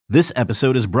This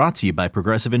episode is brought to you by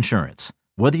Progressive Insurance.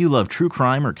 Whether you love true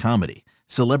crime or comedy,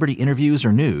 celebrity interviews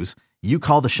or news, you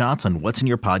call the shots on what's in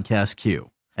your podcast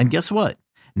queue. And guess what?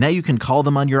 Now you can call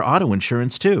them on your auto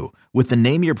insurance too with the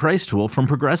Name Your Price tool from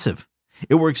Progressive.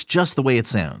 It works just the way it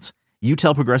sounds. You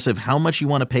tell Progressive how much you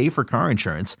want to pay for car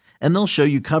insurance, and they'll show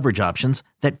you coverage options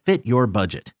that fit your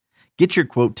budget. Get your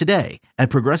quote today at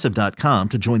Progressive.com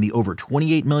to join the over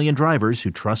 28 million drivers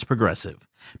who trust Progressive.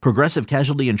 Progressive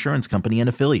Casualty Insurance Company and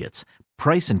Affiliates.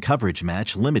 Price and coverage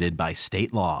match limited by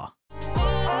state law.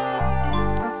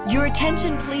 Your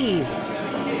attention, please.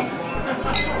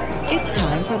 It's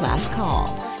time for Last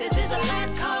Call. This is the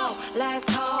last call, last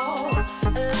call,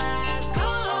 last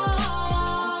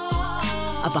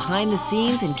call. A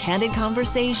behind-the-scenes and candid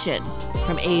conversation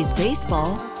from A's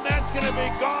baseball. That's going to be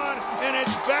gone, and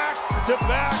it's back to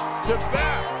back to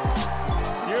back.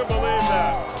 You believe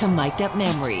that? To mic'd-up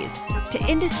memories, to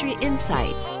industry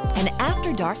insights, and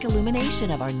after-dark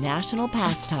illumination of our national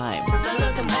pastime. Now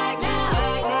looking back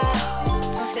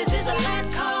now, this is the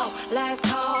last call, last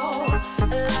call,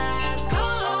 last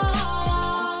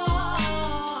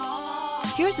call.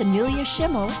 Here's Amelia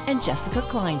Schimmel and Jessica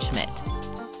Kleinschmidt.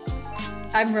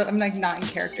 I'm like not in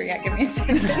character yet. Give me a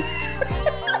second.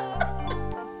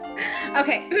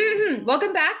 Okay.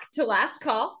 Welcome back to Last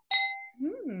Call.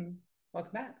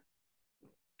 Welcome back.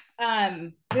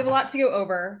 We have a lot to go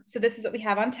over. So this is what we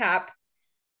have on tap.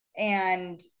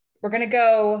 And we're going to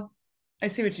go. I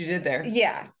see what you did there.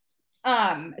 Yeah.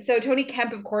 So Tony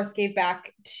Kemp, of course, gave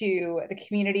back to the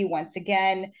community once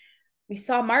again. We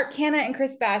saw Mark Canha and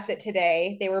Chris Bassett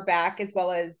today. They were back, as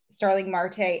well as Starling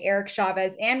Marte, Eric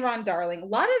Chavez, and Ron Darling. A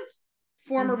lot of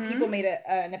former people made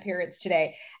an appearance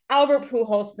today. Albert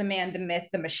Pujols, the man, the myth,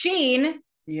 the machine.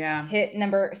 Yeah. Hit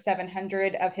number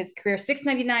 700 of his career,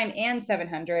 699 and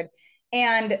 700.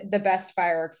 And the best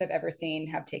fireworks I've ever seen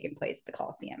have taken place at the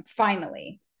Coliseum.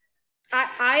 Finally.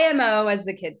 IMO, as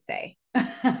the kids say. Is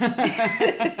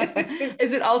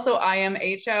it also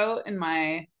IMHO in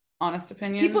my honest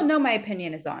opinion? People know my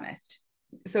opinion is honest.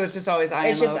 So it's just always IMO.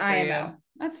 It's just for IMO. You.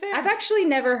 That's fair. I've actually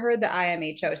never heard the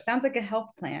IMHO. It sounds like a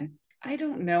health plan. I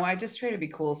don't know. I just try to be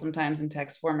cool sometimes in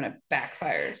text form and it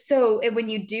backfires. So when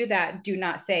you do that, do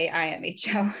not say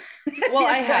IMHO. Well,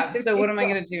 I have. So what am I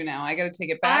going to do now? I got to take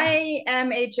it back.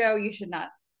 IMHO, you should not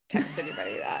text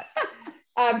anybody that.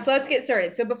 So let's get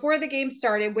started. So before the game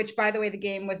started, which by the way, the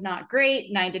game was not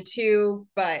great, 9-2,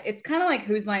 but it's kind of like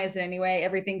whose line is it anyway?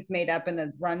 Everything's made up and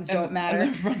the runs don't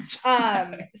matter.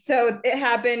 So it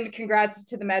happened. Congrats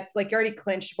to the Mets. Like you already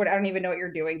clinched. I don't even know what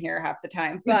you're doing here half the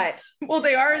time, but well,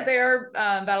 they are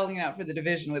battling out for the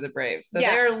division with the Braves. So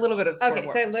they're a little bit of sport.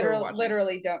 Okay. So I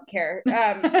literally don't care.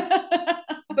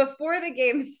 Before the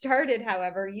game started,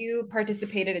 however, you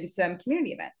participated in some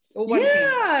community events.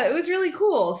 It was really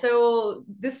cool. So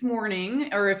this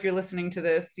morning, or if you're listening to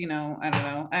this, I don't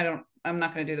know. I'm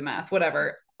not going to do the math,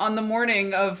 whatever. On the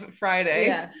morning of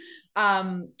Friday,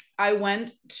 I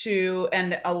went to,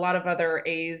 and a lot of other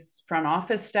A's front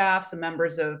office staff, some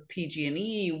members of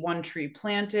PG&E, One Tree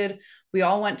Planted. We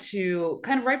all went to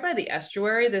kind of right by the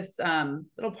estuary, this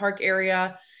little park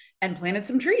area, and planted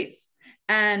some trees.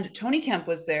 And Tony Kemp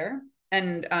was there,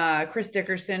 and Chris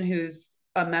Dickerson, who's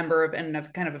a member of and a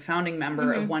kind of a founding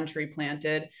member of One Tree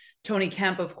Planted. Tony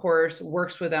Kemp, of course,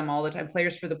 works with them all the time,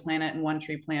 Players for the Planet and One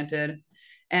Tree Planted.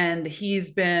 And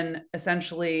he's been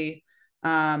essentially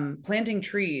planting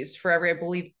trees for every, I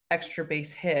believe, extra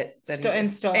base hit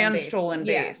stolen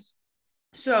base.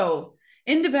 So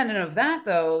independent of that,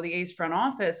 though, the A's front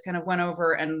office kind of went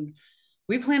over and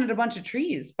we planted a bunch of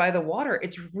trees by the water.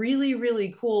 It's really,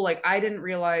 really cool. Like I didn't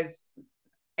realize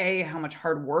how much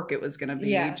hard work it was going to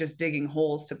be just digging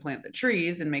holes to plant the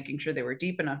trees and making sure they were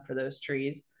deep enough for those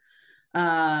trees.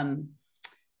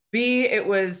 B, it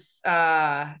was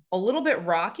a little bit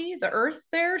rocky, the earth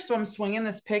there. So I'm swinging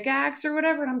this pickaxe or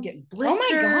whatever, and I'm getting blisters.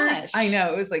 Oh my gosh. I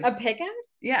know. It was like a pickaxe?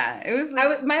 Yeah, it was.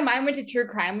 Like, my mind went to true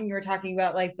crime when you were talking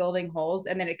about like building holes,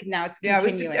 and then now it's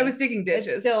continuing. I was digging ditches.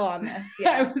 It's still on this. Yeah.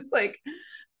 I was like,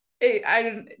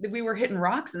 we were hitting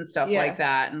rocks and stuff like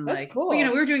that, and that's like, cool. Well,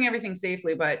 we were doing everything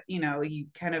safely, but you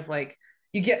kind of like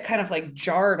you get kind of like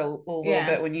jarred a little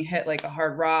bit when you hit like a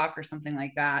hard rock or something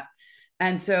like that,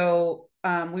 and so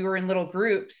we were in little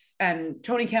groups, and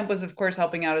Tony Kemp was, of course,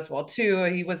 helping out as well too.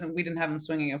 We didn't have him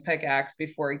swinging a pickaxe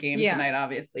before a game tonight,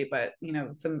 obviously, but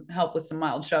some help with some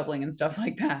mild shoveling and stuff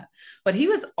like that. But he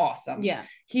was awesome. Yeah,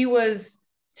 he was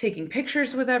taking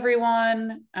pictures with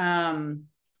everyone.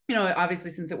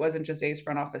 Obviously, since it wasn't just A's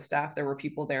front office staff, there were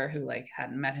people there who like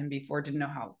hadn't met him before, didn't know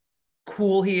how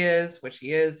cool he is, which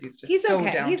he is. He's just He's so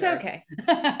okay. down He's to earth. okay.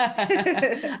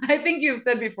 I think you've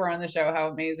said before on the show how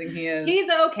amazing he is. He's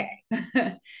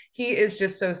okay. He is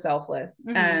just so selfless,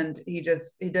 Mhm. and he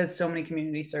does so many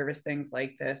community service things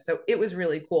like this. So it was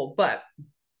really cool. But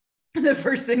the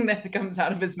first thing that comes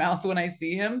out of his mouth when I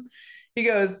see him, he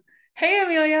goes, "Hey,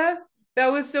 Amelia, that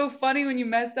was so funny when you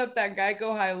messed up that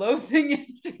Geico high-low thing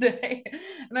yesterday."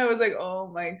 And I was like,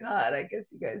 oh my God, I guess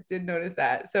you guys did notice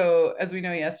that. So as we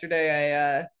know,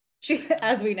 yesterday,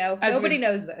 As we know, nobody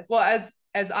knows this. well,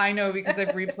 as I know, because I've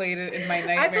replayed it in my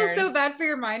nightmares. I feel so bad for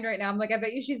your mind right now. I'm like, I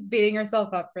bet you she's beating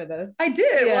herself up for this. I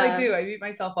did. Yeah. Well, I do. I beat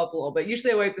myself up a little bit.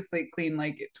 Usually I wipe the slate clean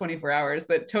like 24 hours,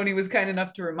 but Tony was kind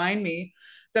enough to remind me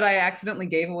that I accidentally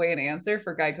gave away an answer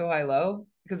for Geico high-low,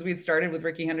 because we had started with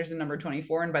Ricky Henderson, number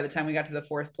 24. And by the time we got to the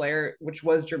fourth player, which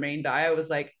was Jermaine Dye, I was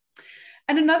like,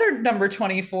 and another number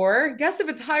 24, guess if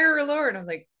it's higher or lower. And I was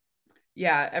like,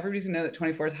 yeah, everybody's gonna know that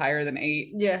 24 is higher than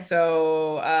 8. Yeah.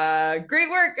 So great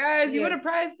work, guys. You Yeah. win a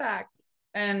prize pack.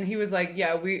 And he was like,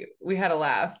 yeah, we had a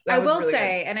laugh. I will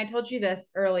say, and I told you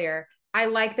this earlier, I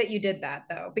like that you did that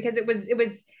though, because it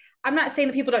was, I'm not saying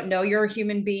that people don't know you're a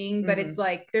human being, but it's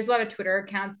like, there's a lot of Twitter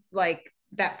accounts like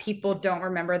that people don't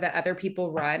remember that other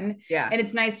people run. Yeah. And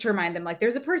it's nice to remind them, like,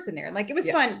 there's a person there. Like, it was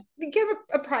fun. They give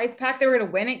a prize pack. They were going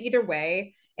to win it either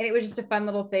way. And it was just a fun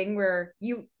little thing where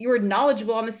you were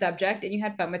knowledgeable on the subject and you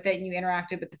had fun with it and you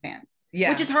interacted with the fans. Yeah.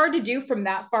 Which is hard to do from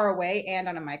that far away and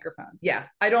on a microphone. Yeah.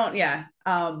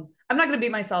 I'm not going to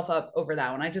beat myself up over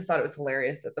that one. I just thought it was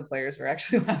hilarious that the players were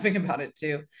actually laughing about it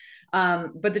too.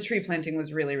 But the tree planting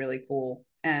was really, really cool.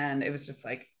 And it was just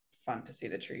like fun to see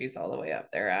the trees all the way up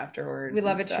there afterwards. We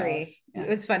love a tree. Yeah. It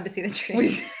was fun to see the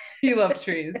trees. You love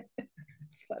trees.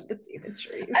 It's fun to see the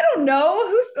trees. I don't know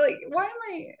who's like, why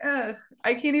am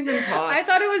I can't even talk. I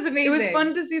thought it was amazing. It was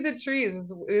fun to see the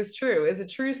trees. It was true. It's a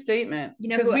true statement. You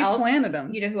know because who we else planted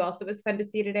them. You know who else it was fun to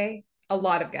see today? A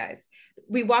lot of guys.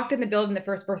 We walked in the building. The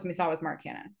first person we saw was Mark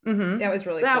Hanna. Mhm. That was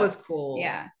really that cool. was cool.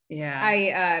 Yeah. Yeah.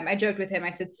 I joked with him.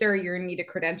 I said, "Sir, you're gonna need a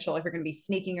credential if you're gonna be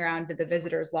sneaking around to the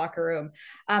visitors' locker room."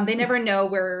 They never know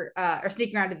where or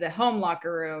sneaking around to the home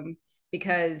locker room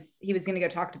because he was gonna go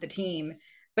talk to the team.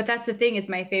 But that's the thing, is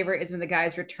my favorite is when the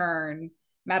guys return.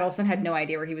 Matt Olson had no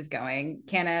idea where he was going.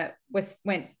 Canna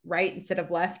went right instead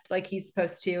of left like he's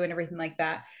supposed to and everything like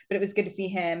that. But it was good to see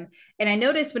him. And I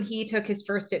noticed when he took his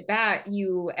first at bat,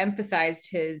 you emphasized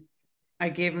his I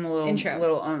gave him a little intro.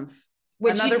 little oomph.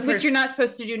 Which you're not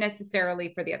supposed to do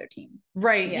necessarily for the other team.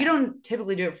 Right. Yeah. You don't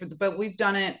typically do it but we've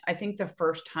done it, I think, the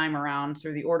first time around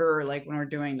through the order, like when we're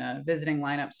doing the visiting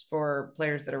lineups for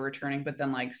players that are returning, but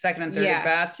then like second and third at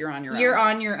bats, you're on your own. You're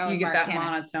on your own. You get Mark that Hanna.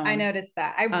 monotone. I noticed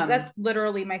that. That's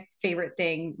literally my favorite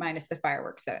thing, minus the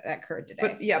fireworks that occurred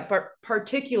today. But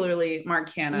particularly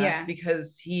Mark Hanna, Yeah.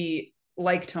 because he,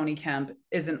 like Tony Kemp,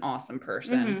 is an awesome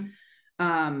person.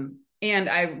 And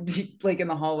I like in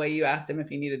the hallway, you asked him if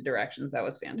he needed directions. That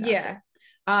was fantastic. Yeah.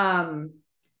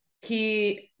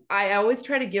 I always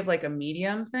try to give like a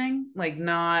medium thing, like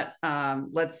not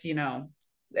let's,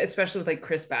 especially with like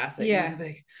Chris Bassett. Yeah.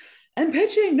 Like, and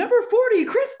pitching number 40,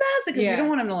 Chris Bassett, because Yeah. you don't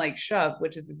want him to like shove,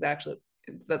 which is exactly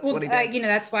that's what he did.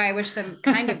 That's why I wish them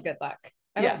kind of good luck.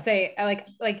 I don't say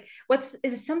it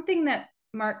was something that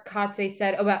Mark Kotze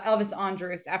said about Elvis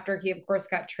Andrus after he, of course,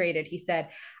 got traded. He said,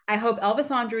 "I hope Elvis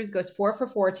Andrus goes 4 for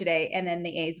 4 today, and then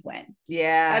the A's win."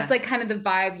 Yeah, that's like kind of the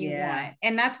vibe you want,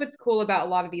 and that's what's cool about a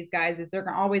lot of these guys is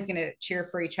they're always going to cheer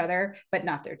for each other, but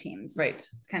not their teams. Right.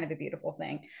 It's kind of a beautiful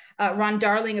thing. Ron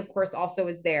Darling, of course, also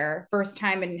was there. First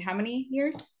time in how many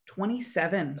years?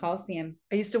 27. Coliseum.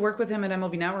 I used to work with him at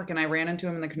MLB Network, and I ran into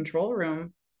him in the control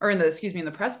room, or in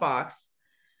the press box.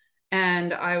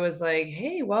 And I was like,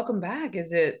 "Hey, welcome back.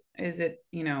 Is it,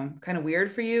 kind of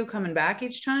weird for you coming back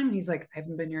each time?" And he's like, "I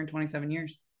haven't been here in 27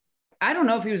 years. I don't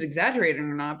know if he was exaggerating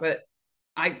or not, but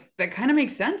that kind of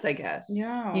makes sense, I guess.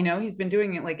 Yeah. He's been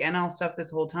doing it like NL stuff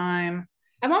this whole time.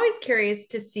 I'm always curious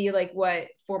to see like what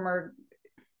former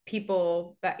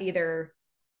people that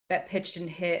pitched and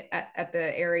hit at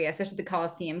the area, especially the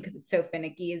Coliseum, because it's so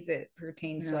finicky as it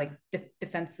pertains to like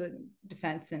defense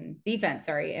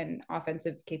and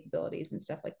offensive capabilities and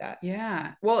stuff like that.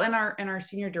 Yeah. Well, and our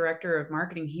senior director of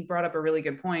marketing, he brought up a really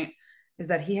good point, is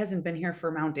that he hasn't been here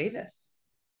for Mount Davis.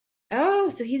 Oh,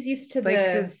 so he's used to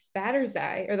the batter's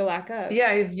eye or the lack of.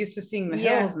 Yeah, he's used to seeing the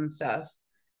hills and stuff.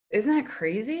 Isn't that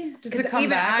crazy? Just to come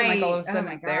back and like all of a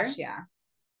sudden it's there. Yeah.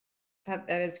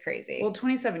 That is crazy. Well,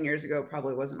 27 years ago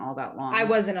probably wasn't all that long. I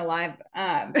wasn't alive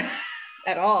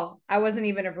at all. I wasn't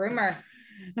even a rumor.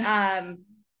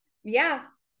 Yeah.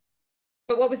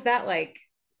 But what was that like?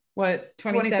 What,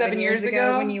 27 years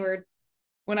ago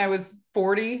when I was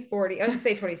 40. 40. I was gonna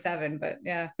say 27, but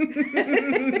yeah.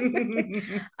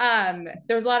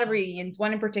 There was a lot of reunions.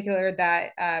 One in particular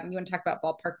that you want to talk about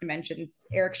ballpark dimensions.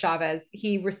 Eric Chavez,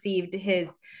 he received his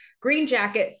green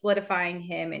jacket, solidifying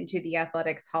him into the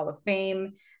Athletics Hall of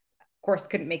Fame. Of course,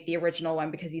 couldn't make the original one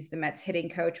because he's the Mets hitting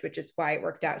coach, which is why it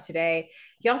worked out today.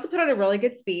 He also put on a really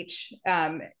good speech.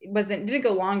 Didn't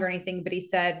go long or anything, but he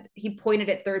said, he pointed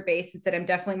at third base and said, I'm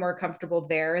definitely more comfortable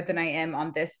there than I am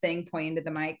on this thing, pointing to the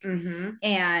mic.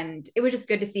 And it was just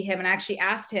good to see him. And I actually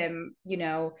asked him,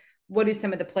 what do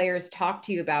some of the players talk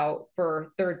to you about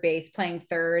for third base, playing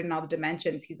third and all the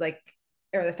dimensions? He's like,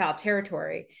 or the foul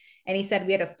territory. And he said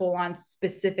we had a full-on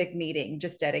specific meeting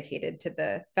just dedicated to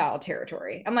the foul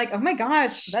territory. I'm like, oh my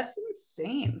gosh, that's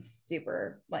insane.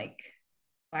 Super, like,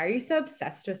 why are you so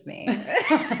obsessed with me?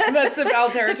 That's the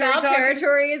foul territory. The foul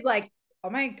territory is like,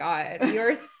 oh my God,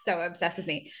 you're so obsessed with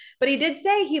me. But he did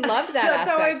say he loved that. That's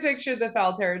how I pictured the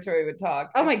foul territory would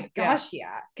talk. Oh my gosh,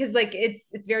 yeah. Because like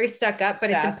it's very stuck up, but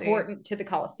Sassy. It's important to the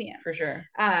Coliseum. For sure.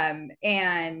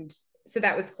 And so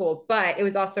that was cool, but it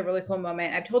was also a really cool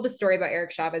moment. I've told a story about Eric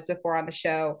Chavez before on the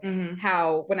show,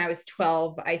 how when I was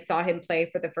 12, I saw him play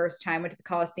for the first time, went to the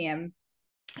Coliseum,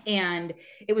 and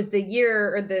it was the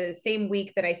year or the same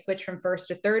week that I switched from first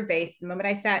to third base. The moment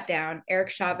I sat down, Eric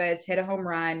Chavez hit a home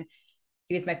run.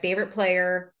 He was my favorite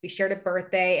player. We shared a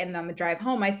birthday. And on the drive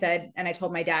home, I said, and I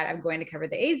told my dad, I'm going to cover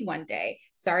the A's one day.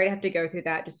 Sorry to have to go through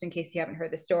that, just in case you haven't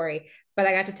heard the story, but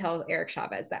I got to tell Eric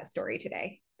Chavez that story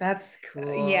today. That's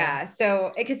cool. Yeah.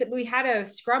 So, because we had a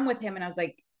scrum with him and I was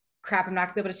like, crap, I'm not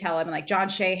gonna be able to tell him. And like John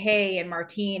Shea, Hay, and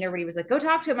Martine, everybody was like, go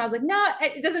talk to him. I was like, no,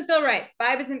 it doesn't feel right.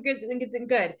 Vibe isn't good. It isn't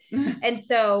good. And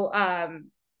so,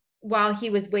 while he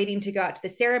was waiting to go out to the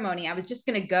ceremony, I was just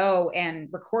going to go and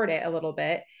record it a little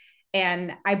bit.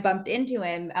 And I bumped into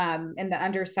him in the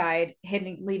underside,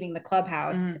 leaving the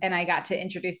clubhouse. And I got to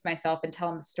introduce myself and tell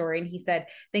him the story. And he said,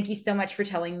 thank you so much for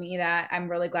telling me that. I'm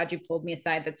really glad you pulled me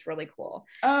aside. That's really cool.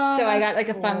 Oh, so I got like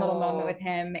a fun little moment with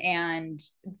him. And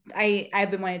I've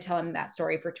been wanting to tell him that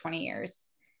story for 20 years.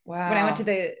 Wow. When I went to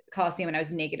the Coliseum when I was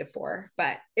 -4,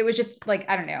 but it was just like,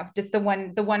 I don't know, just the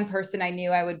one person I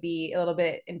knew I would be a little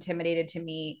bit intimidated to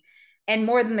meet. And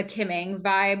more than the Kim Ng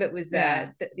vibe, it was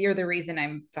you're the reason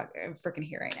I'm freaking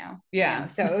here right now. Yeah.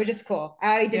 So it was just cool.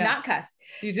 I did not cuss.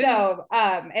 You didn't. So,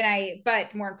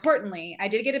 but more importantly, I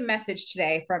did get a message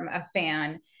today from a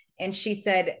fan, and she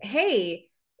said, hey,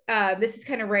 this is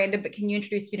kind of random, but can you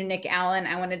introduce me to Nick Allen?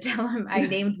 I want to tell him I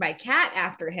named my cat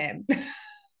after him.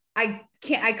 I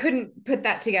couldn't put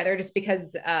that together just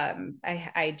because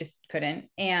I just couldn't.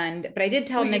 But I did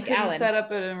tell Nick Allen. Set up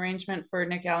an arrangement for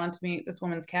Nick Allen to meet this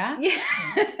woman's cat. Yeah.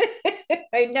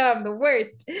 I know, I'm the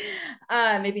worst.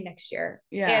 Maybe next year.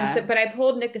 Yeah. And so, but I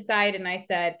pulled Nick aside and I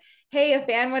said, hey, a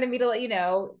fan wanted me to let you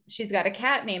know she's got a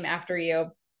cat named after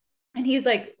you. And he's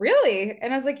like, really?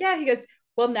 And I was like, yeah. He goes,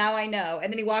 well, now I know.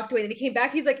 And then he walked away and he came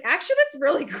back. He's like, actually, that's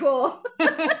really cool.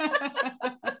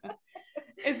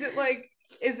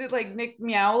 Is it like Nick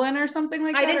Meowlin or something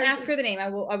like that? I didn't ask her the name. I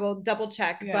will double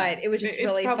check, but it was just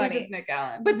really probably funny. Just Nick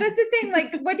Allen. But that's the thing.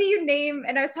 Like, what do you name?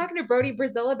 And I was talking to Brody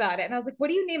Brazil about it, and I was like, what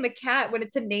do you name a cat when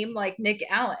it's a name like Nick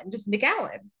Allen? Just Nick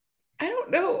Allen. I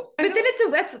don't know. But then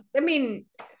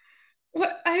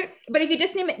but if you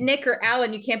just name it Nick or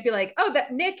Allen, you can't be like,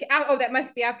 that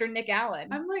must be after Nick Allen.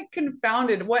 I'm like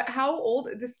confounded. How old?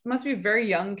 This must be a very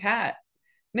young cat.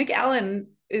 Nick Allen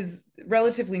is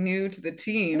relatively new to the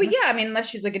team. But yeah, I mean, unless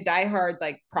she's like a diehard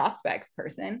like prospects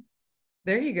person.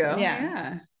 There you go.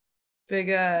 Yeah. Big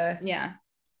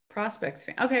prospects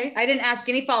fan. Okay. I didn't ask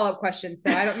any follow-up questions,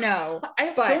 so I don't know. I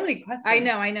have so many questions. I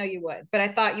know you would, but I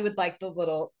thought you would like the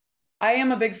little. I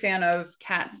am a big fan of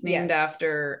cats named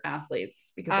after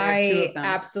athletes because I have 2 of them. I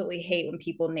absolutely hate when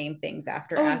people name things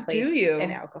after athletes do you?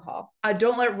 And alcohol.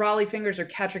 Don't let Raleigh Fingers or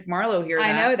Patrick Marlowe hear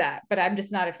that. I know that, but I'm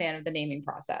just not a fan of the naming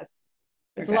process.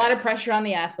 It's a lot of pressure on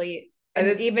the athlete. And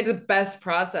it's even the best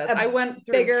process. I went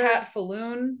through Cat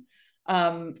Falloon.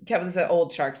 Kevin's an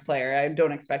old Sharks player. I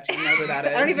don't expect you to know who that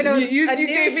is. I don't even know. You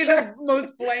gave me the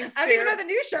most blank stare. I don't even know the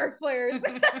new Sharks players.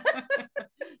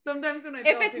 Sometimes when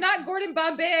if it's not Gordon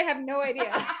Bombay, I have no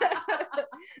idea.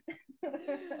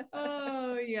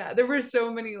 Oh yeah, there were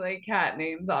so many like cat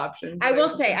names options. I will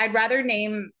say I'd rather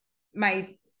name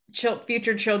my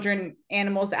future children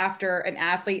animals after an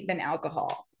athlete than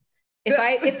alcohol.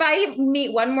 If I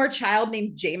meet one more child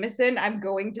named Jameson, I'm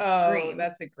going to scream.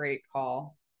 That's a great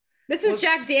call. This is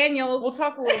Jack Daniels. We'll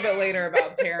talk a little bit later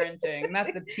about parenting.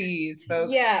 That's a tease,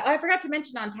 folks. Yeah. Oh, I forgot to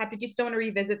mention on tap. Did you still want to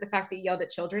revisit the fact that you yelled at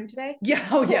children today? Yeah.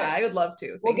 Oh, yeah. I would love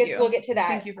to. Thank you. We'll get to that.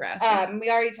 Thank you for asking. We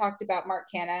already talked about Mark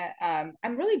Canna.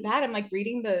 I'm really bad. I'm like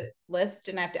reading the list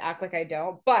and I have to act like I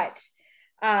don't. But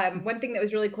one thing that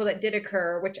was really cool that did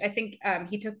occur, which I think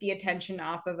he took the attention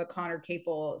off of a Connor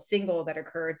Capel single that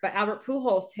occurred, but Albert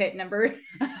Pujols hit number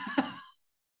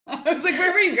I was like,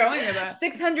 where were you going with that?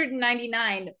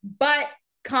 699, but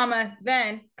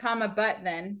then.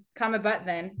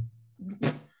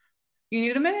 You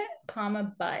need a minute?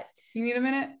 But. You need a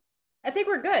minute? I think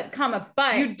we're good,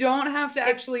 but. You don't have to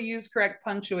actually use correct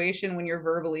punctuation when you're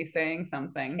verbally saying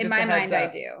something. In my mind,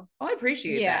 I do. Oh, I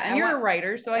appreciate that. And you're a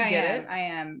writer, so I get it.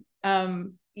 I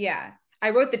am. Yeah.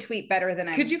 I wrote the tweet better than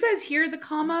I. Could you guys hear the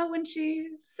comma when she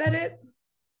said it?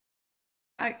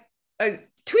 I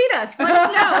tweet us. Let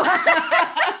us know.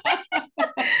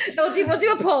 we'll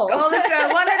do a poll. Call the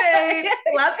show 1-8.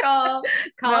 Let's call.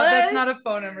 Call no, us. That's not a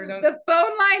phone number. Don't. The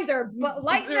phone lines are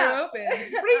lighting up.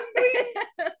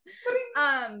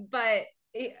 Open. But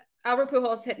Albert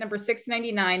Pujols hit number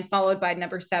 699, followed by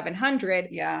number 700.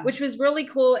 Yeah, which was really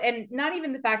cool. And not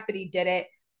even the fact that he did it,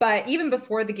 but even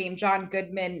before the game, John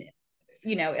Goodman,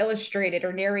 illustrated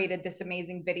or narrated this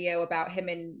amazing video about him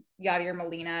and Yadier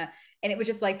Molina. And it was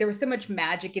just like, there was so much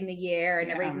magic in the air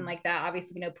and everything like that.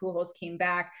 Obviously, we know Pujols came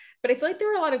back, but I feel like there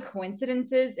were a lot of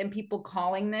coincidences and people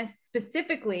calling this,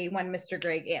 specifically when Mr.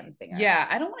 Greg Amsinger. Yeah,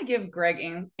 I don't want to give Greg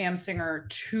Amsinger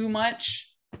too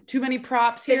many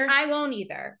props here. I won't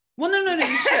either. Well, no,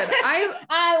 you should.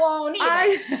 I won't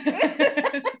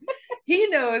either. He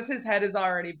knows his head is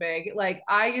already big. Like,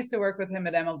 I used to work with him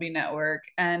at MLB Network,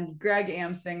 and Greg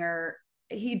Amsinger,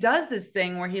 he does this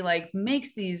thing where he like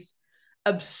makes these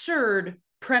absurd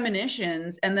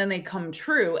premonitions and then they come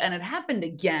true, and it happened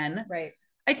again. Right.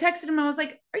 I texted him, I was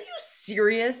like, are you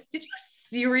serious? Did you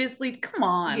seriously? Come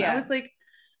on. Yeah. I was like,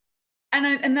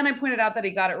 and then I pointed out that he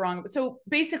got it wrong. So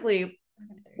basically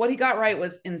what he got right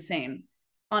was insane.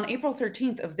 On April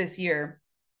 13th of this year,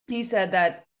 he said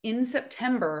that in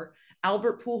September,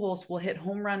 Albert Pujols will hit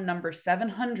home run number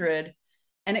 700,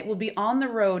 and it will be on the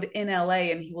road in LA,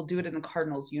 and he will do it in the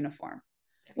Cardinals uniform,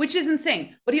 which is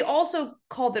insane. But he also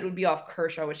called that it would be off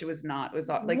Kershaw, which it was not. It was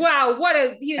like, wow,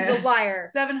 he was a liar.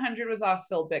 700 was off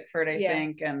Phil Bickford, I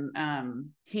think, and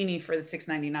Heaney for the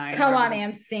 699. Come on,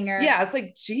 Amsinger. Yeah, it's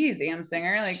like, geez,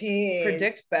 Amsinger, like,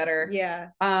 predict better. Yeah.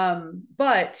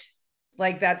 But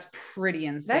like, that's pretty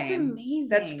insane. That's amazing.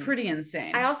 That's pretty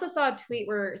insane. I also saw a tweet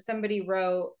where somebody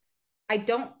wrote, I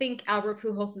don't think Albert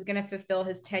Pujols is going to fulfill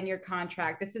his 10-year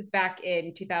contract. This is back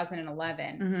in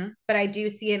 2011, but I do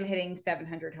see him hitting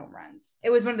 700 home runs. It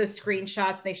was one of those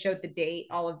screenshots. They showed the date,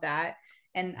 all of that.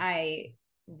 And I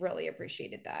really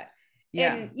appreciated that.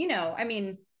 Yeah. And, I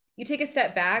mean, you take a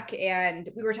step back, and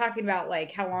we were talking about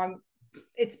like how long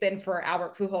it's been for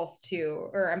Albert Pujols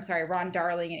Ron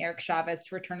Darling and Eric Chavez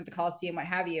to return to the Coliseum, what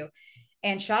have you.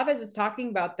 And Chavez was talking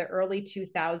about the early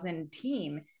 2000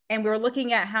 team. And we were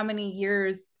looking at how many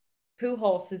years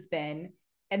Pujols has been.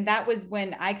 And that was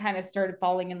when I kind of started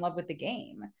falling in love with the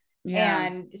game. Yeah.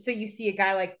 And so you see a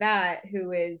guy like that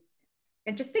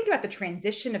and just think about the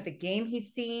transition of the game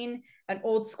he's seen, an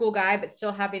old school guy, but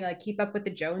still having to like keep up with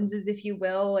the Joneses, if you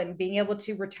will, and being able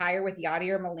to retire with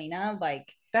Yadier Molina.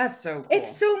 Like, that's so cool.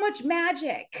 It's so much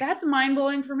magic. That's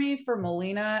mind-blowing for me, for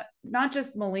Molina, not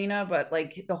just Molina, but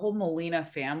like the whole Molina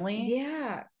family.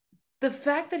 Yeah. The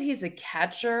fact that he's a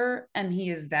catcher and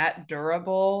he is that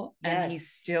durable and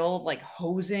he's still like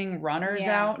hosing runners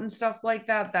out and stuff like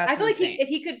that. That's insane.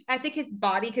 Like I think his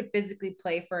body could physically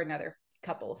play for another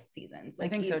couple seasons. Like, I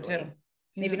think easily. So too.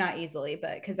 Maybe not easily,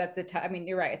 but because that's I mean,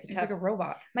 you're right. He's like a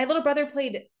robot. My little brother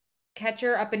played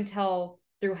catcher up until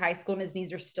through high school, and his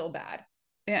knees are still bad.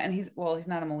 Yeah. And he's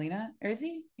not a Molina, or is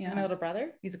he? Yeah. My little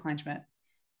brother? He's a Kleinschmidt.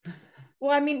 Well,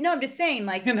 I mean, no, I'm just saying,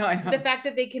 like, I know. The fact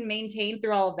that they can maintain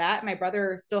through all of that. My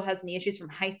brother still has knee issues from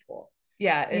high school.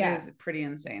 Yeah, it is pretty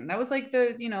insane. That was like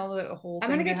the whole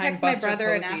thing. I'm going to text my brother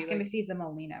Posey, and ask him if he's a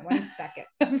Molina. 1 second.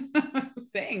 That's what I'm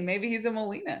saying. Maybe he's a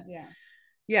Molina. Yeah.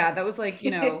 Yeah, that was like,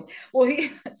 well,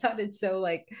 he sounded so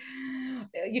like,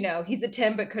 he's a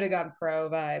 10, but could have gone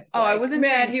pro vibes. Oh, like, I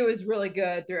wasn't. He was really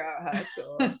good throughout high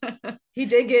school. He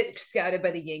did get scouted by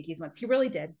the Yankees once. He really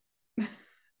did.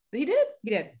 He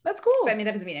did. That's cool. But I mean,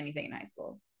 that doesn't mean anything in high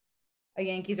school. A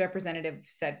Yankees representative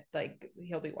said like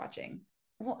he'll be watching.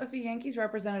 Well, if a Yankees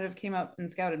representative came up and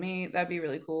scouted me, that'd be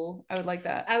really cool. I would like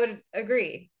that. I would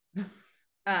agree.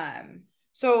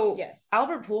 So yes,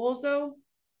 Albert Pujols though,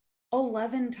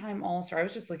 11-time All-Star. I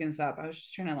was just looking this up. I was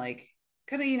just trying to like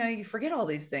kind of, you forget all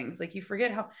these things. Like you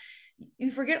forget how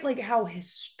you forget like how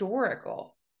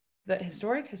historical.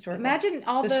 Imagine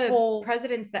all this the whole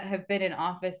presidents that have been in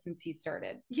office since he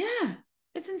started. Yeah,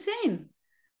 it's insane.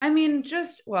 I mean,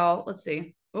 let's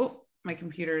see. Oh, my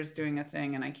computer is doing a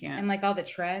thing and I can't. And like all the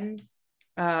trends.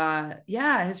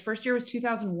 Yeah, his first year was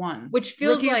 2001, which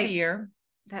feels Rookie like of the year.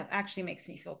 That actually makes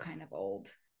me feel kind of old.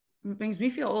 It makes me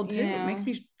feel old too. You know? It makes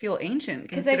me feel ancient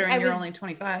Because considering you're only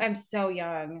 25. I'm so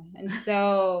young and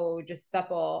so just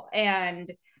supple.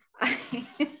 And I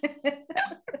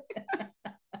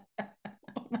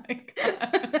Oh my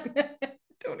God.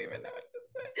 Don't even know what to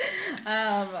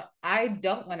say. I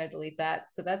don't want to delete that,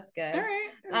 so that's good. All right.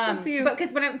 It's up to you. But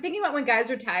because when I'm thinking about when guys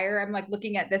retire, I'm like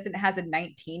looking at this and it has a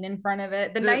 19 in front of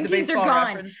it. The 19s are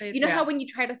gone. Page, you know how when you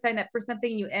try to sign up for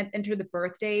something, you enter the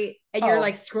birth date and you're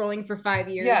like scrolling for 5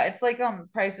 years. Yeah, it's like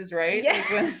Price is Right.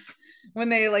 Yes. Like when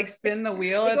they like spin the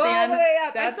wheel at the all end. The way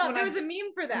up. That's when there was a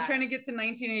meme for that. I'm trying to get to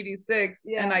 1986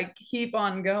 and I keep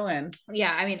on going.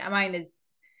 Yeah, I mean mine is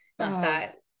not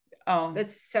that. Oh,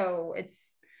 it's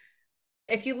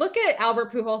if you look at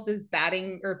Albert Pujols's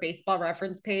batting or baseball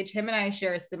reference page, him and I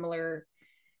share a similar.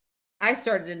 I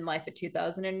started in life at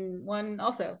 2001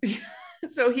 also.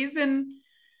 So he's been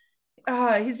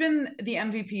the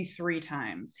MVP 3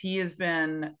 times. He has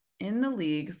been in the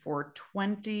league for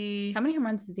 20. How many home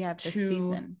runs does he have this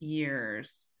season?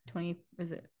 Years. 20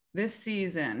 is it? This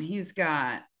season he's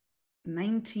got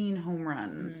 19 home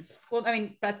runs. Well, I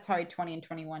mean, that's probably 20 and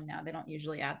 21 now. They don't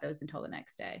usually add those until the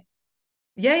next day.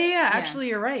 Yeah. Actually,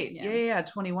 you're right. Yeah.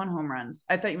 21 home runs.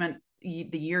 I thought you meant the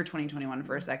year 2021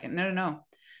 for a second. No.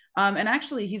 And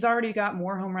actually, he's already got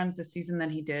more home runs this season than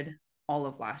he did all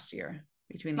of last year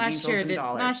between the Angels and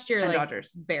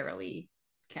Dodgers. Barely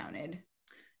counted.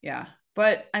 Yeah.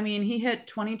 But I mean, he hit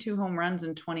 22 home runs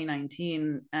in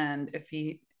 2019. And if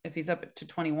he's up to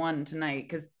 21 tonight,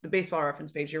 because the baseball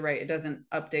reference page, you're right, it doesn't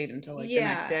update until the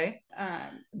next day.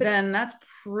 Then that's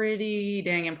pretty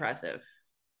dang impressive.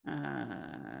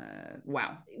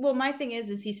 Wow. Well, my thing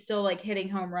is he's still like hitting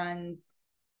home runs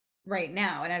right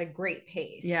now and at a great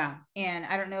pace. Yeah. And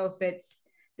I don't know if it's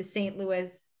the St.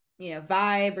 Louis,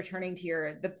 vibe, returning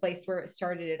to the place where it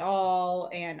started it all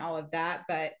and all of that.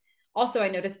 But also I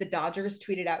noticed the Dodgers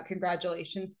tweeted out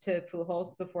congratulations to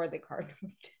Pujols before the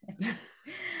Cardinals did.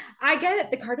 I get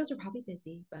it. The Cardinals were probably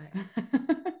busy, but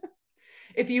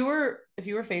if you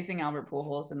were facing Albert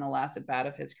Pujols in the last at bat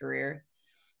of his career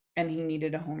and he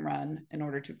needed a home run in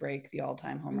order to break the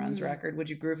all-time home runs record, would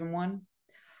you groove him one?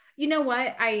 You know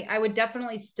what? I would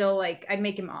definitely still I'd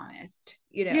make him honest.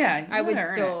 Yeah, I would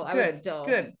still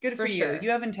good for you. Sure. You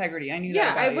have integrity. I knew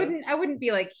that. Yeah, I wouldn't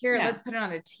be like, here, let's put it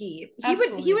on a tee.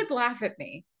 He would laugh at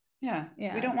me. Yeah.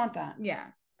 We don't want that. Yeah.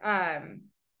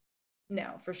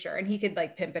 No, for sure. And he could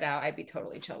pimp it out. I'd be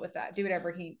totally chill with that. Do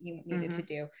whatever he needed to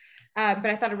do. But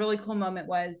I thought a really cool moment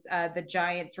was the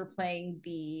Giants were playing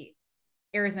the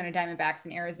Arizona Diamondbacks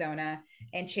in Arizona,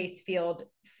 and Chase Field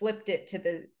flipped it to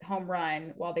the home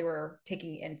run while they were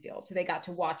taking infield. So they got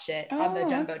to watch it on the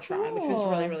Jumbotron, which was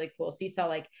really, really cool. So you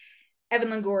saw Evan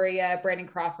Longoria, Brandon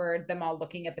Crawford, them all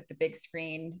looking up at the big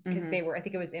screen because they were, I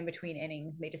think it was in between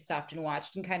innings, and they just stopped and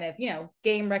watched and kind of,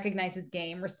 game recognizes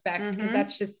game, respect, because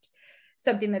that's just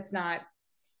something that's not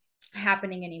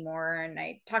happening anymore. And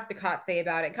I talked to Kotsay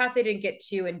about it. Kotsay didn't get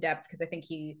too in depth because I think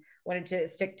he wanted to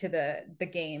stick to the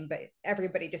game, but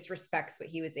everybody just respects what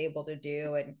he was able to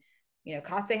do. And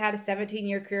Kotsay had a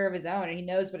 17-year career of his own, and he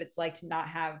knows what it's like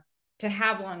to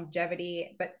have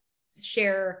longevity, but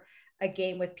share a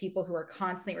game with people who are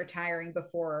constantly retiring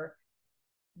before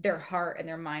their heart and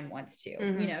their mind wants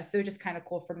to. So just kind of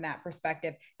cool from that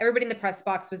perspective. Everybody in the press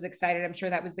box was excited. I'm sure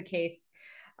that was the case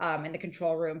in the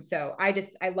control room. So I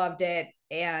loved it.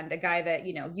 And a guy that,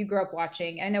 you grew up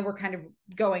watching, and I know we're kind of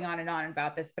going on and on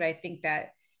about this, but I think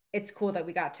that it's cool that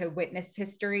we got to witness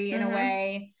history in a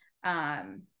way.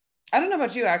 I don't know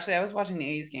about you, actually. I was watching the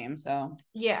A's game, so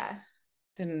yeah,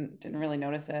 didn't really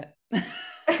notice it.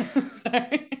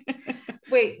 Sorry.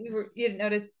 Wait, you didn't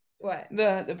notice what?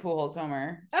 The Pujols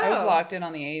homer. Oh. I was locked in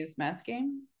on the A's Mets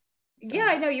game. So. Yeah,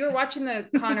 I know you were watching the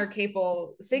Connor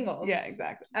Capel singles. Yeah,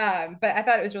 exactly. But I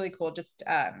thought it was really cool just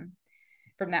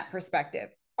from that perspective.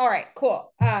 All right,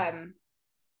 cool.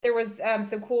 There was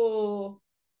some cool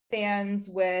fans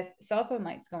with cell phone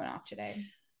lights going off today.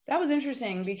 That was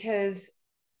interesting because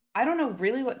I don't know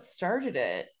really what started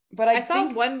it, but I saw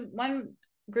one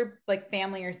group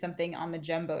family or something on the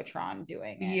Jumbotron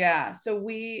doing it. Yeah, so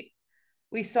we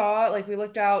saw we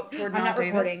looked out toward Mount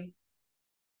Davis. Recording.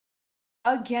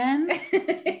 Again?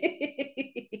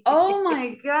 Oh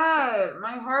my God,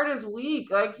 my heart is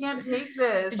weak. I can't take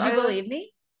this. Did you believe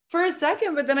me? For a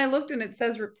second, but then I looked and it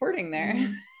says reporting there.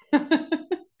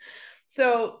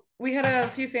 So we had a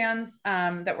few fans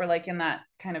that were like in that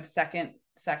kind of second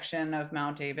section of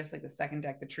Mount Davis, like the second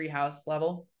deck, the treehouse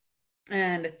level.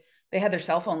 And they had their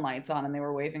cell phone lights on and they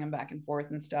were waving them back and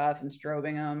forth and stuff and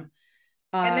strobing them.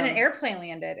 And then an airplane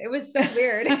landed. It was so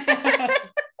weird.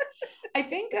 I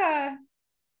think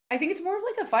it's more of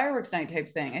like a fireworks night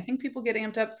type thing. I think people get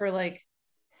amped up for like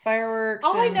fireworks.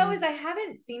 All I know is I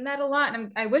haven't seen that a lot,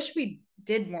 and I wish we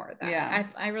did more of that. Yeah.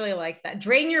 I really like that.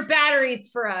 Drain your batteries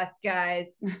for us,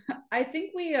 guys. I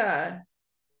think we I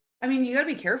mean, you got to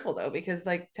be careful though, because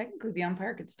like technically the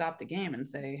umpire could stop the game and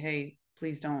say, "Hey,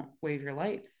 please don't wave your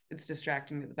lights. It's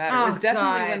distracting to the batter." It was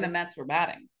definitely when the Mets were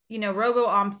batting. You know, robo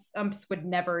umps would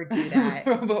never do that.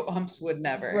 Robo umps would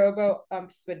never.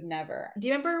 Do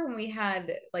you remember when we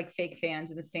had like fake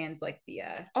fans in the stands, like the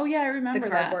oh yeah, I remember the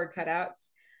cardboard cutouts?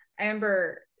 I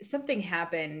remember something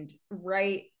happened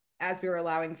right as we were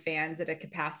allowing fans at a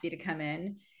capacity to come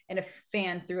in, and a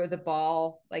fan threw the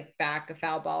ball like back, a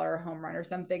foul ball or a home run or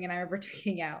something. And I remember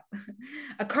tweeting out,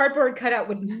 a cardboard cutout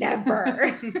would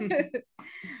never.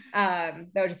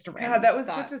 That was just a random that was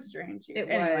thought. Such a strange year.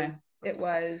 It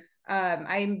was.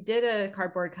 I did a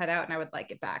cardboard cutout and I would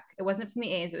like it back. It wasn't from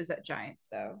the A's, it was at Giants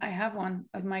though. I have one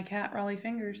of my cat, Raleigh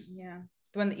Fingers. Yeah.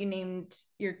 The one that you named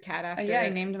your cat after. Yeah, I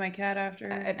named my cat after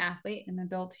an athlete, an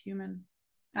adult human.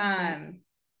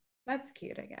 That's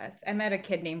cute, I guess. I met a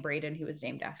kid named Braden who was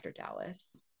named after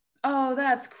Dallas. Oh,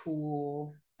 that's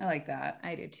cool. I like that.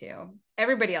 I do too.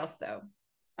 Everybody else though,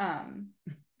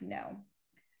 no.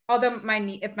 Although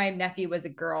if my nephew was a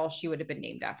girl, she would have been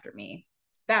named after me.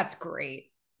 That's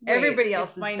great. Wait, everybody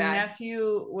else is my bad.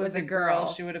 Nephew was a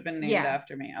girl, she would have been named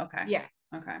after me. Okay. Yeah.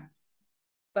 Okay.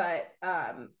 But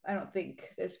I don't think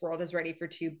this world is ready for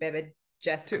two Bibba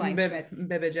Jess Kleinschmidts.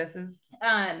 Bibba Jesses.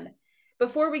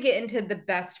 Before we get into the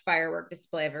best firework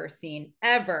display I've ever seen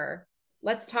ever,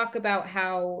 let's talk about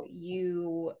how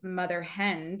you mother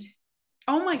henned.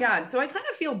 Oh my God. So I kind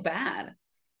of feel bad.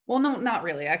 Well, no, not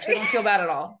really. Actually, I don't feel bad at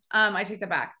all. I take that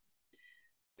back.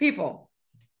 People,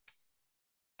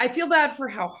 I feel bad for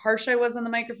how harsh I was on the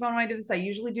microphone when I did this. I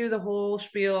usually do the whole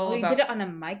spiel. Well, you did it on a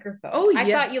microphone. Oh, yeah.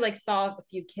 I thought you like saw a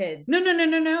few kids. No.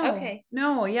 Okay.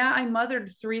 No, yeah, I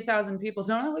mothered 3,000 people.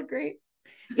 Don't I look great?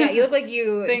 Yeah, you look like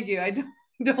you. Thank you. I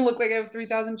don't look like I have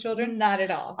 3,000 children. Not at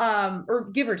all.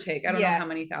 Or give or take. I don't know how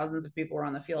many thousands of people were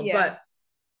on the field, but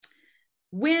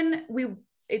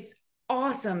it's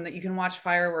awesome that you can watch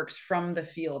fireworks from the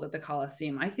field at the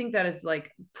Coliseum. I think that is like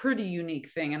a pretty unique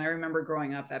thing. And I remember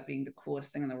growing up that being the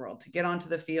coolest thing in the world, to get onto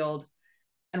the field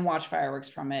and watch fireworks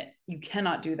from it. You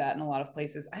cannot do that in a lot of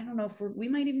places. I don't know if we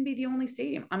might even be the only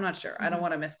stadium. I'm not sure. I don't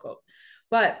want to misquote,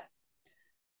 but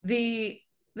the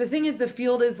thing is, the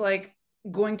field is like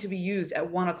going to be used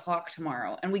at 1:00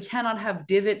 tomorrow, and we cannot have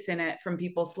divots in it from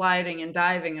people sliding and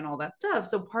diving and all that stuff.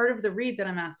 So part of the read that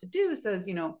I'm asked to do says,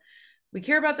 you know, we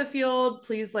care about the field.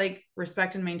 Please like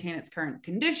respect and maintain its current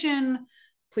condition.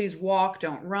 Please walk,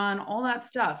 don't run, all that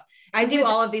stuff. I do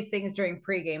all of these things during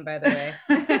pregame, by the way.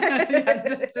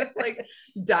 just like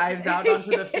dives out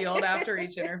onto the field after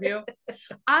each interview.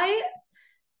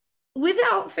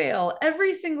 Without fail,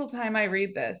 every single time I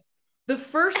read this, the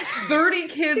first 30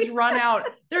 kids run out.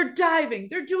 They're diving.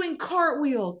 They're doing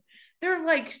cartwheels. They're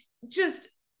like just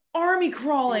army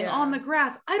crawling on the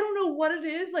grass. I don't know what it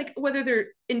is, like whether they're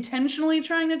intentionally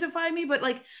trying to defy me, but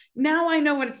like now I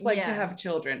know what it's like to have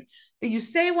children. You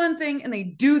say one thing and they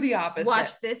do the opposite.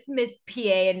 Watch this, Miss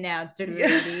PA announcer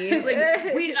lady.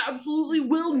 Like, we absolutely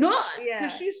will not,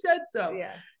 because she said so.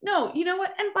 Yeah. No, you know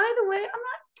what? And by the way,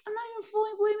 I'm not even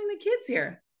fully blaming the kids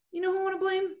here. You know who I want to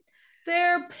blame?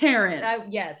 Their parents.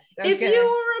 Yes. If you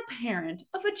are a parent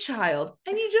of a child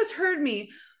and you just heard me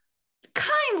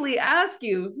kindly ask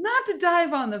you not to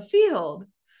dive on the field,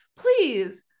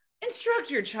 please instruct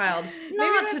your child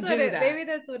not to do that. Maybe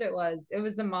that's what it was. It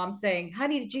was a mom saying,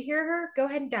 honey, did you hear her? Go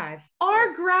ahead and dive.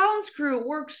 Our grounds crew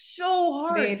works so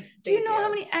hard. Do you know how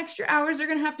many extra hours they're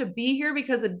going to have to be here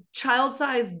because a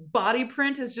child-sized body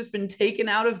print has just been taken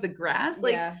out of the grass?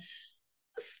 Like,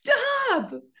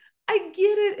 stop. I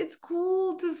get it. It's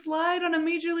cool to slide on a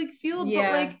major league field,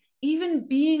 but like even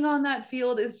being on that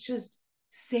field is just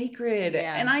sacred.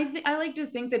 And I like to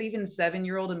think that even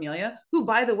 7-year-old Amelia, who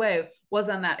by the way was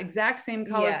on that exact same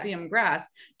Coliseum grass,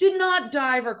 did not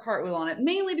dive or cartwheel on it,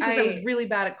 mainly because I was really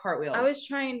bad at cartwools. I was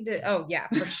trying to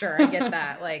for sure, I get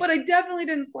that, like, but I definitely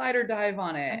didn't slide or dive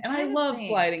on it, and I love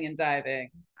sliding and diving.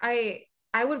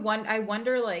 I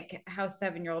wonder like how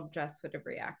 7-year-old Jess would have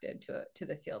reacted to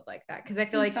the field like that, because I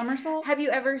feel like somersault. Have you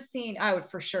ever seen? I would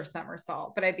for sure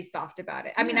somersault, but I'd be soft about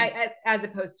it. I mean, I as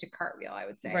opposed to cartwheel, I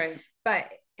would say. Right. But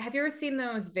have you ever seen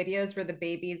those videos where the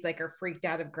babies like are freaked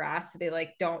out of grass, so they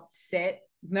like don't sit?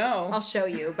 No. I'll show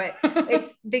you, but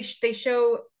it's they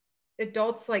show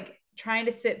adults like trying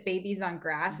to sit babies on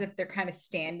grass, and if they're kind of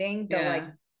standing, they'll like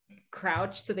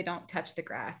crouch so they don't touch the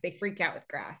grass. They freak out with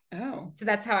grass. Oh. So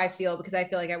that's how I feel, because I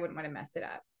feel like I wouldn't want to mess it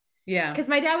up. Yeah. Because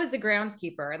my dad was the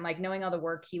groundskeeper, and like knowing all the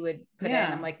work he would put in,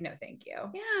 I'm like, no, thank you.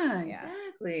 Yeah,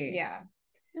 exactly. Yeah.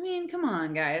 I mean, come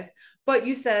on, guys. But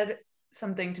you said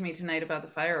something to me tonight about the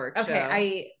fireworks show.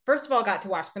 I first of all got to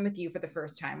watch them with you for the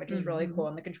first time, which was really cool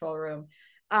in the control room.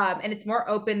 And it's more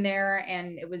open there,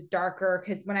 and it was darker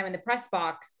because when I'm in the press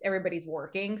box, everybody's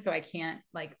working, so I can't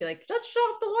like be like, let's show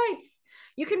off the lights.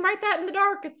 You can write that in the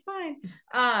dark, it's fine.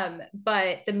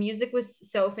 But the music was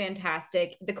so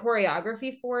fantastic. The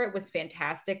choreography for it was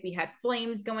fantastic. We had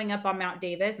flames going up on Mount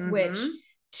Davis, which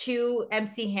to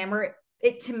MC Hammer,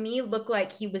 it to me looked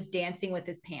like he was dancing with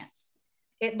his pants.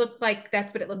 It looked like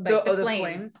that's what it looked like. The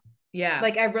flames. Yeah.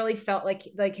 Like I really felt like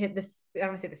this, I don't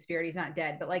want to say the spirit, he's not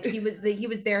dead, but like he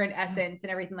was there in essence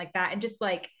and everything like that. And just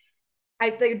like,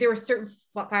 there were certain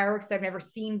fireworks that I've never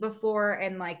seen before.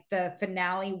 And like the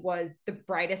finale was the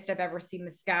brightest I've ever seen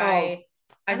the sky.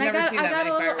 I've never seen that many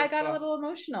fireworks. I got a little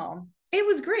emotional. It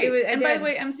was great. And by the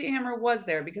way, MC Hammer was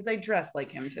there because I dressed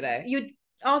like him today. You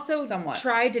also somewhat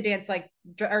tried to dance like,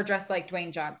 or dress like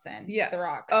Dwayne Johnson. Yeah. The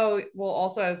Rock. Oh, well,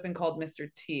 also I've been called Mr.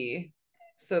 T.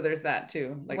 So there's that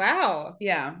too. Like, wow.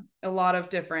 Yeah. A lot of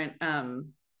different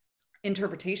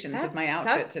interpretations of my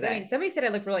outfit today. I mean, somebody said I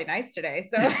look really nice today.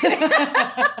 So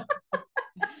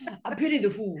I pity the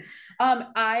fool.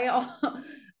 I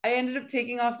ended up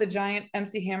taking off the giant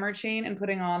MC Hammer chain and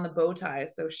putting on the bow tie.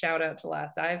 So shout out to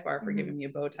Last Dive Bar for giving me a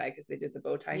bow tie, because they did the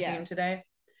bow tie theme today.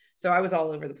 So I was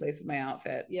all over the place with my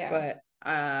outfit. Yeah. But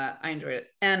I enjoyed it.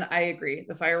 And I agree.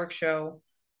 The fireworks show,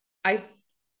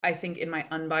 I think in my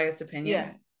unbiased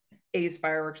opinion, A's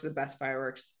fireworks are the best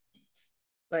fireworks,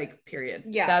 like, period.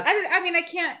 Yeah. I mean, I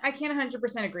can't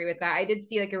 100% agree with that. I did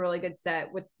see like a really good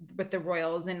set with the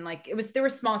Royals, and like there were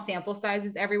small sample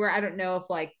sizes everywhere. I don't know if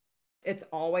like it's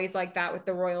always like that with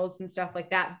the Royals and stuff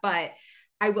like that, but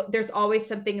there's always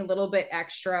something a little bit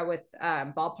extra with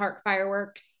ballpark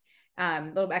fireworks, a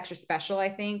little extra special, I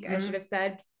think I should have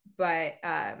said. But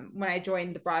when I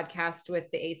joined the broadcast with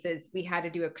the Aces, we had to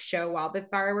do a show while the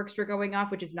fireworks were going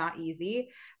off, which is not easy,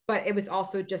 but it was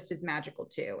also just as magical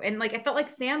too. And like, I felt like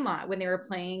Sandlot when they were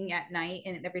playing at night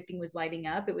and everything was lighting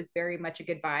up. It was very much a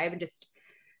good vibe and just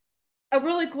a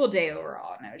really cool day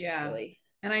overall. And I was just really...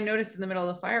 And I noticed in the middle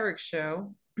of the fireworks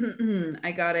show,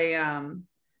 I got a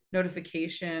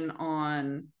notification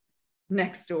on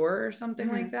Nextdoor or something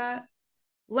like that.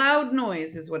 Loud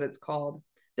noise is what it's called.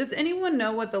 Does anyone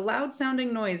know what the loud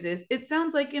sounding noise is? It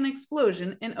sounds like an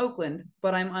explosion in Oakland,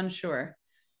 but I'm unsure.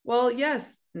 Well,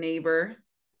 yes, neighbor.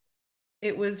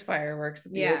 It was fireworks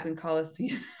at the Oakland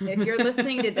Coliseum. If you're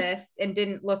listening to this and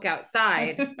didn't look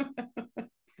outside,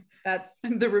 that's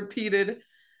the repeated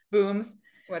booms.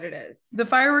 What it is. The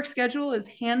fireworks schedule is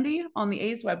handy on the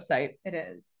A's website. It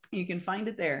is. You can find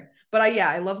it there. But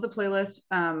I love the playlist.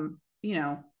 You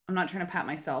know, I'm not trying to pat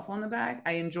myself on the back.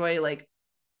 I enjoy, like,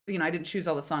 you know, I didn't choose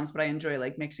all the songs, but I enjoy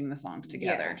like mixing the songs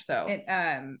together. So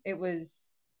it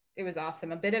was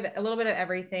awesome. A little bit of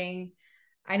everything.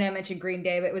 I know I mentioned Green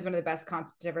Day, but it was one of the best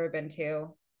concerts I've ever been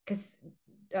to, because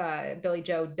Billy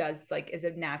Joe is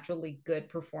a naturally good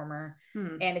performer.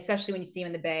 And especially when you see him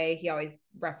in the Bay, he always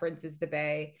references the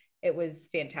Bay. It was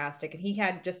fantastic. And he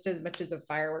had just as much as a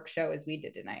fireworks show as we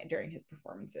did tonight during his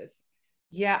performances.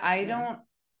 Yeah, I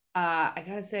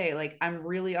gotta say, like, I'm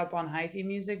really up on hyphy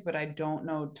music, but I don't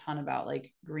know a ton about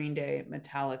like Green Day,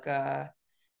 Metallica.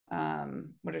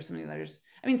 What are some of the others?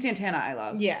 I mean, Santana I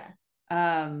love. Yeah.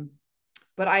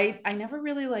 But I never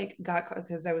really like got,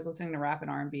 because I was listening to rap and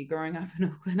R&B growing up in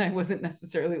Oakland. I wasn't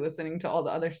necessarily listening to all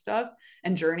the other stuff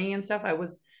and Journey and stuff.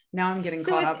 Now I'm getting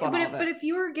caught up on all of it. But if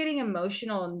you were getting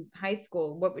emotional in high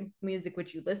school, what music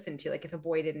would you listen to? Like if a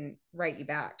boy didn't write you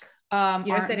back? You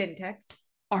notice I didn't text?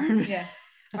 R&B. Yeah.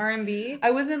 R&B.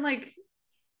 I wasn't like,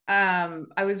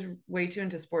 I was way too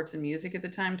into sports and music at the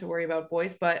time to worry about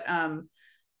boys, but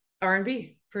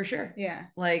R&B for sure. Yeah.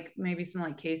 Like maybe some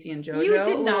like Casey and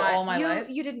JoJo all my life.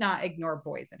 You did not ignore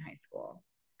boys in high school.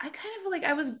 I kind of like,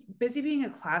 I was busy being a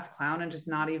class clown and just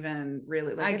not even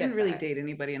really like, I didn't really date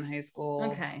anybody in high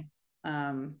school. Okay.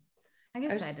 I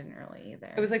guess I didn't really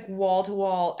either. It was like wall to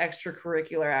wall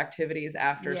extracurricular activities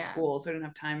after school. So I didn't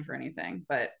have time for anything,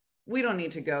 but we don't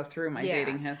need to go through my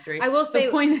dating history. I will say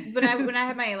when I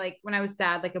had my, like, when I was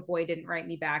sad, like a boy didn't write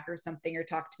me back or something, or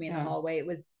talk to me in the hallway, it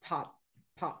was pop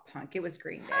punk. It was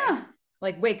Green Day.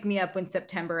 like Wake Me Up When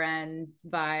September Ends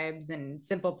vibes and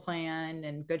Simple Plan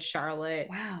and Good Charlotte.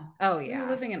 Wow. Oh You're yeah.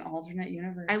 living in alternate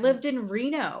universes. I lived in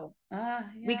Reno. Yeah.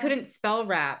 We couldn't spell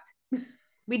rap.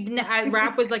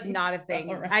 Rap was like not a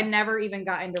thing. I never even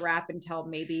got into rap until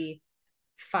maybe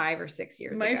 5 or 6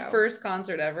 years ago. My first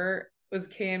concert ever was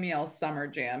KMEL Summer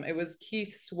Jam. It was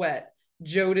Keith Sweat,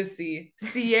 Jodeci,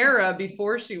 Sierra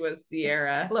before she was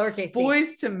Sierra, lowercase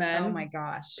Boys to Men. Oh my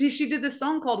gosh. She did this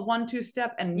song called 1-2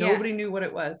 Step and nobody knew what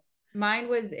it was. Mine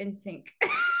was NSYNC.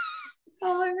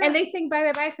 Oh my God. And they sang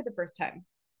Bye Bye Bye for the first time.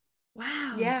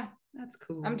 Wow. Yeah. That's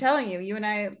cool. I'm telling you, you and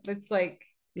I, it's like,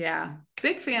 yeah.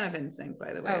 Big fan of NSYNC,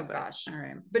 by the way. Oh gosh. All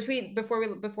right. Before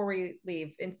we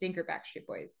leave, NSYNC or Backstreet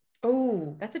Boys.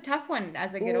 Oh, that's a tough one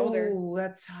as I get older. Oh,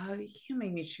 that's tough. You can't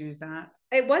make me choose that.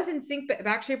 It was NSYNC, but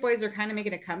Backstreet Boys are kind of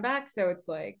making a comeback, so it's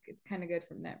like it's kind of good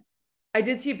from there. I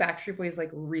did see Backstreet Boys like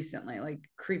recently, like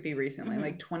creepy recently,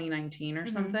 like 2019 or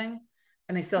something,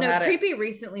 and they still had creepy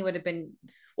recently would have been.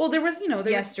 Well, there was,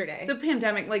 yesterday the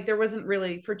pandemic, like there wasn't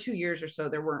really for 2 years or so.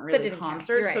 There weren't really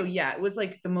concerts, right. So yeah, it was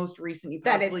like the most recent you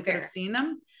possibly could have seen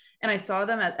them. And I saw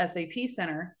them at SAP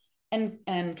Center,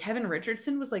 and Kevin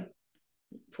Richardson was like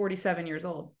 47 years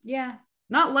old. Yeah.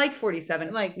 Not like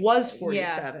 47, like was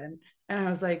 47. Yeah. And I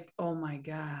was like, oh my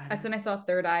God. That's when I saw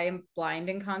Third Eye Blind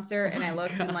in concert. And I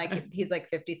looked and like, he's like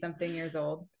 50 something years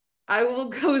old. I will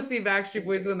go see Backstreet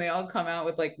Boys when they all come out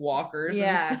with like walkers.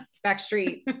 Yeah.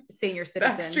 Backstreet senior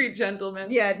citizens. Backstreet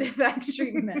gentlemen. Yeah.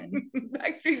 Backstreet men.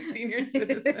 Backstreet senior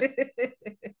citizens.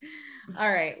 All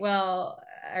right. Well,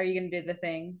 are you going to do the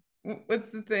thing?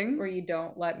 What's the thing? Where you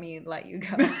don't let me let you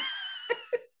go.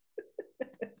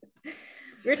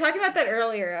 We were talking about that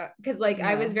earlier because like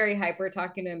I was very hyper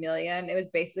talking to Amelia, and it was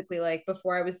basically like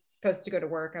before I was supposed to go to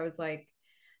work, I was like,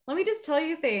 let me just tell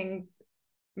you things.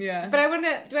 Yeah. But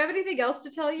do I have anything else to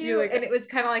tell you? And it was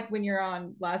kind of like when you're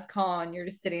on Last Call and you're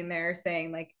just sitting there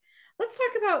saying like, let's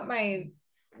talk about my,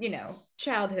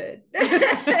 childhood.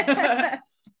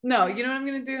 No, you know what I'm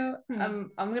going to do?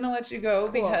 I'm going to let you go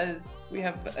because we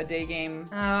have a day game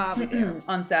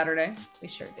on Saturday. We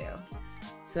sure do.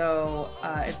 So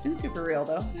it's been super real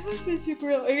though. It's been super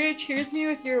real. Are you gonna cheers me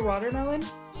with your watermelon?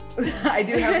 I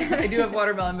do have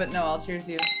watermelon, but no, I'll cheers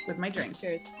you with my drink.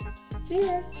 Cheers.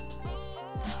 Cheers.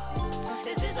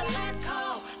 This is the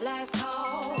last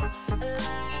call.